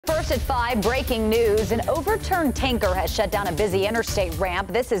First at 5, breaking news. An overturned tanker has shut down a busy interstate ramp.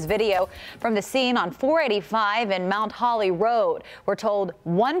 This is video from the scene on 485 in Mount Holly Road. We're told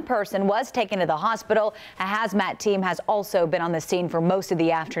one person was taken to the hospital. A hazmat team has also been on the scene for most of the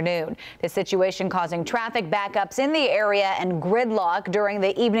afternoon. The situation causing traffic backups in the area and gridlock during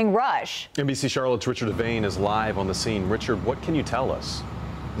the evening rush. NBC Charlotte's Richard Devane is live on the scene. Richard, what can you tell us?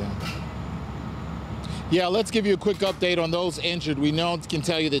 Yeah, let's give you a quick update on those injured. We can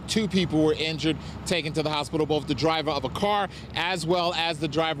tell you that 2 people were injured, taken to the hospital, both the driver of a car as well as the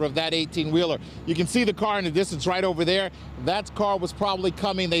driver of that 18-wheeler. You can see the car in the distance right over there. That car was probably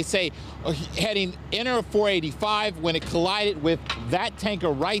coming, they say, heading inner 485 when it collided with that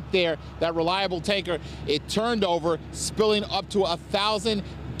tanker right there, that reliable tanker. It turned over, spilling up to 1,000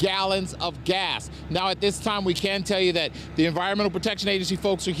 gallons of gas. Now, at this time, we can tell you that the Environmental Protection Agency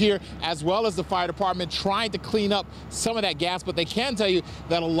folks are here, as well as the fire department, trying to clean up some of that gas, but they can tell you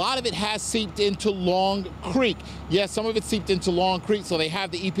that a lot of it has seeped into Long Creek. Yes, some of it seeped into Long Creek, so they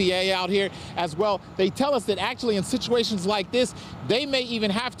have the EPA out here as well. They tell us that actually in situations like this, they may even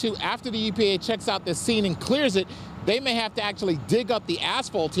have to, after the EPA checks out this scene and clears it, they may have to actually dig up the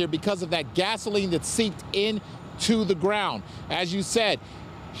asphalt here because of that gasoline that seeped into the ground. As you said,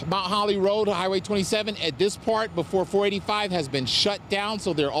 Mount Holly Road, Highway 27, at this part before 485 has been shut down,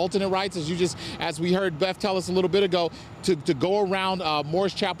 so there are alternate routes, as we heard Beth tell us a little bit ago, to go around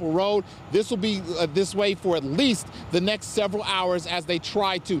Morris Chapel Road. This will be this way for at least the next several hours as they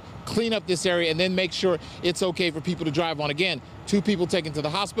try to clean up this area and then make sure it's okay for people to drive on. Again, 2 people taken to the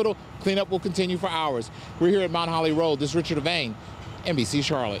hospital. Cleanup will continue for hours. We're here at Mount Holly Road. This is Richard Devane, NBC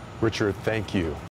Charlotte. Richard, thank you.